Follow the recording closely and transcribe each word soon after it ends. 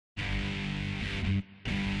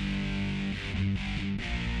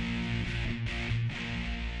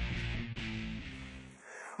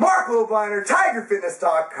Lobliner,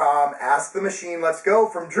 TigerFitness.com. Ask the Machine. Let's go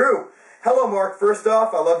from Drew. Hello, Mark. First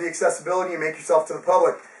off, I love the accessibility you make yourself to the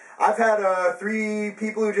public. I've had 3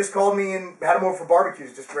 people who just called me and had them over for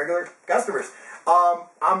barbecues, just regular customers.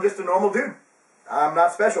 I'm just a normal dude. I'm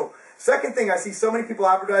not special. Second thing, I see so many people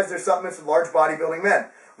advertise their supplements with large bodybuilding men.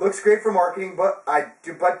 Looks great for marketing, but how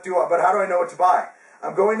do I know what to buy?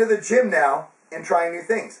 I'm going to the gym now and trying new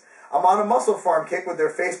things. I'm on a Muscle Farm kick with their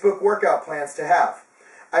Facebook workout plans to have.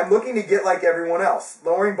 I'm looking to get like everyone else,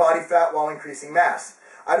 lowering body fat while increasing mass.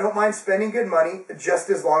 I don't mind spending good money just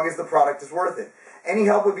as long as the product is worth it. Any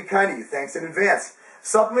help would be kind of you. Thanks in advance.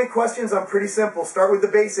 Supplement questions, I'm pretty simple. Start with the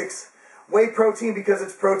basics. Whey protein, because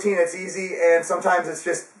it's protein, it's easy, and sometimes it's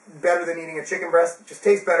just better than eating a chicken breast. It just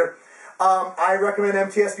tastes better. I recommend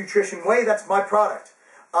MTS Nutrition Whey. That's my product.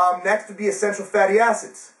 Next would be essential fatty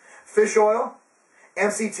acids. Fish oil,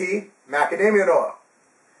 MCT, macadamia oil.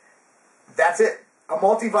 That's it. A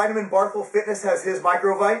multivitamin, Barthel Fitness has his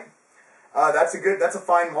Microvite. That's a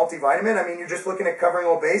fine multivitamin. I mean, you're just looking at covering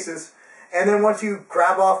all bases. And then once you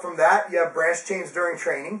grab off from that, you have branched chains during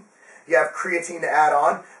training. You have creatine to add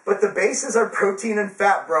on. But the bases are protein and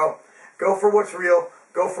fat, bro. Go for what's real,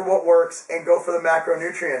 go for what works, and go for the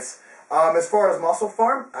macronutrients. As far as Muscle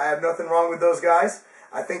Farm, I have nothing wrong with those guys.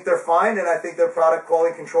 I think they're fine, and I think their product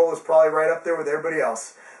quality control is probably right up there with everybody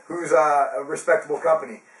else who's a respectable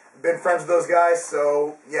company. I've been friends with those guys,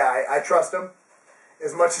 so yeah, I trust them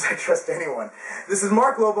as much as I trust anyone. This is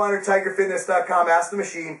Mark Lobliner, TigerFitness.com. Ask the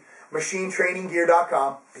Machine,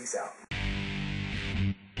 MachineTrainingGear.com. Peace out.